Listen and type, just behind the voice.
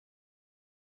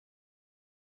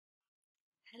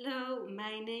Hello,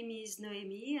 my name is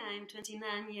Noemie. I'm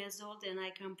 29 years old and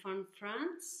I come from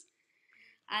France.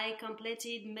 I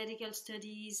completed medical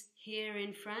studies here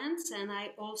in France and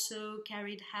I also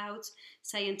carried out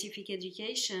scientific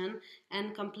education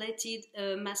and completed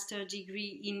a master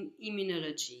degree in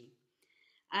immunology.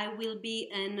 I will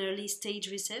be an early stage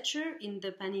researcher in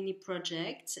the PANINI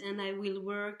project and I will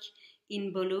work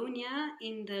in Bologna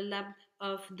in the lab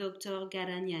of Dr.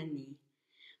 Garagnani.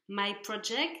 My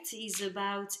project is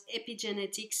about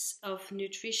epigenetics of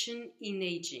nutrition in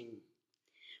aging.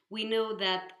 We know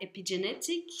that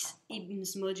epigenetics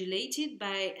is modulated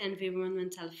by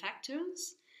environmental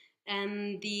factors,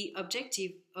 and the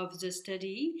objective of the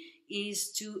study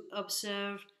is to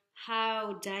observe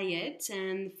how diet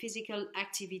and physical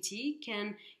activity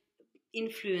can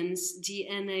influence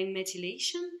DNA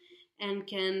methylation and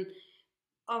can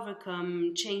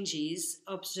overcome changes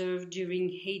observed during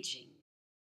aging.